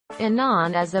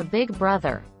Inan as a big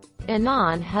brother.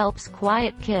 Inan helps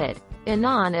quiet kid.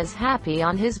 Inan is happy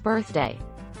on his birthday.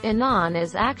 Inan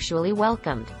is actually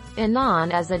welcomed.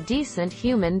 Inan as a decent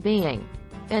human being.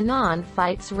 Inan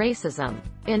fights racism.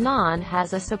 Inan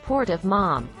has a supportive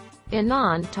mom.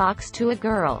 Inan talks to a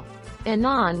girl.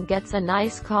 Inan gets a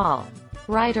nice call.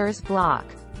 Writer's block.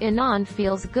 Inan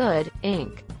feels good,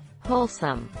 ink.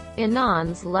 Wholesome.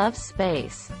 Inan's love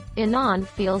space. Inan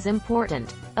feels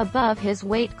important. Above his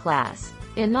weight class.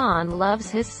 Inan loves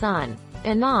his son.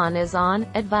 Inan is on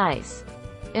advice.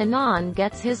 Inan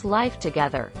gets his life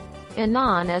together.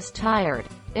 Inan is tired.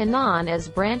 Inan is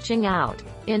branching out.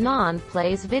 Inan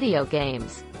plays video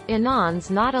games. Inan's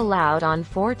not allowed on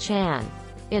 4chan.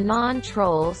 Inan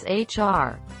trolls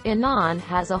HR. Inan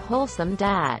has a wholesome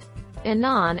dad.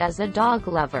 Inan as a dog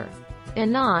lover.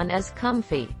 Inan as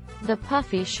comfy. The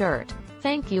puffy shirt.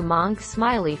 Thank you monk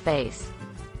smiley face.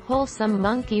 Wholesome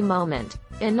monkey moment.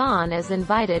 Inan is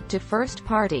invited to first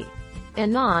party.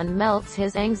 Inan melts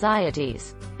his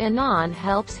anxieties. Inan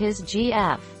helps his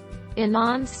GF.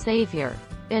 Inan's savior.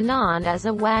 Inan as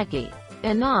a waggy.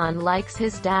 Inan likes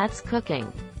his dad's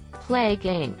cooking. Plague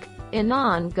Inc.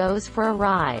 Inan goes for a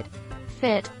ride.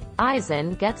 Fit.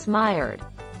 Aizen gets mired.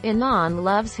 Inan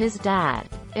loves his dad.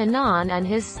 Inan and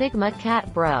his Sigma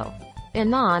cat bro.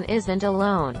 Inan isn't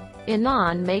alone.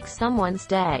 Inan makes someone's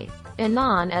day.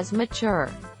 Inan as mature.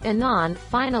 Inan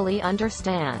finally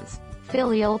understands.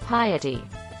 Filial piety.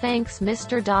 Thanks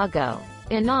Mr. Doggo.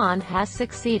 Inan has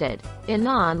succeeded.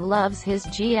 Inan loves his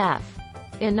GF.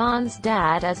 Inan's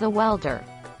dad as a welder.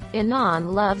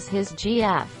 Inan loves his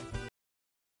GF.